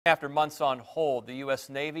After months on hold, the U.S.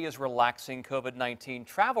 Navy is relaxing COVID-19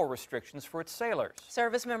 travel restrictions for its sailors.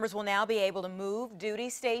 Service members will now be able to move duty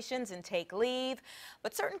stations and take leave,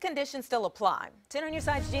 but certain conditions still apply. 10 on your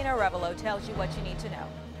side's Geena Arevalo tells you what you need to know.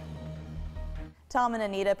 Tom and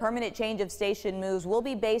Anita, permanent change of station moves will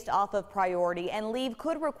be based off of priority, and leave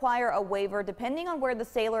could require a waiver depending on where the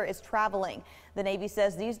sailor is traveling. The Navy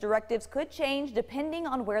says these directives could change depending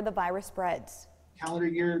on where the virus spreads. Calendar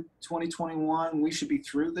year 2021, we should be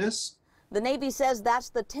through this. The Navy says that's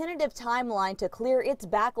the tentative timeline to clear its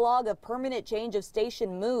backlog of permanent change of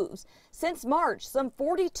station moves. Since March, some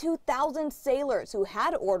 42,000 sailors who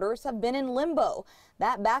had orders have been in limbo.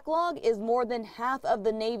 That backlog is more than half of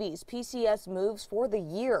the Navy's PCS moves for the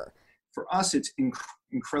year. For us, it's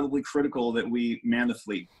incredibly critical that we man the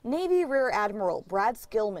fleet. Navy Rear Admiral Brad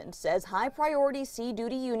Skillman says high priority sea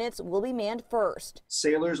duty units will be manned first.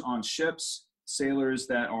 Sailors on ships, sailors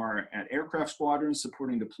that are at aircraft squadrons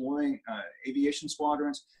supporting deploying aviation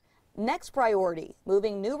squadrons. Next priority,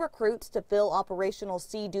 moving new recruits to fill operational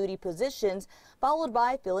sea duty positions, followed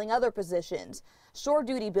by filling other positions. Shore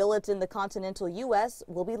duty billets in the continental U.S.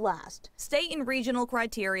 will be last. State and regional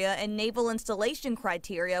criteria and naval installation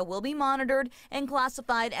criteria will be monitored and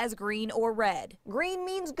classified as green or red. Green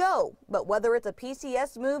means go, but whether it's a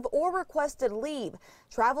PCS move or requested leave,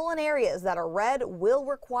 travel in areas that are red will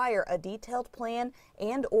require a detailed plan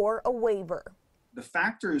and or a waiver. The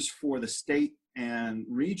factors for the state and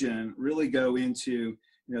region really go into,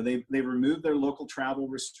 they've removed their local travel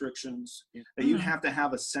restrictions. You'd have to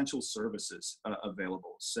have essential services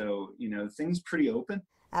available. So, things pretty open.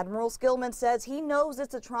 Admiral Skillman says he knows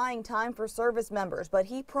it's a trying time for service members, but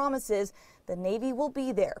he promises the Navy will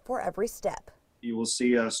be there for every step. You will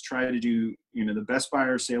see us try to do, the best by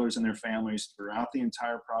our sailors and their families throughout the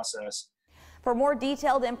entire process. For more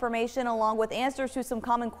detailed information along with answers to some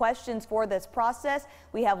common questions for this process,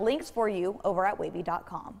 we have links for you over at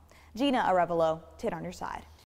WAVY.com. Geena Arevalo, 10 on your side.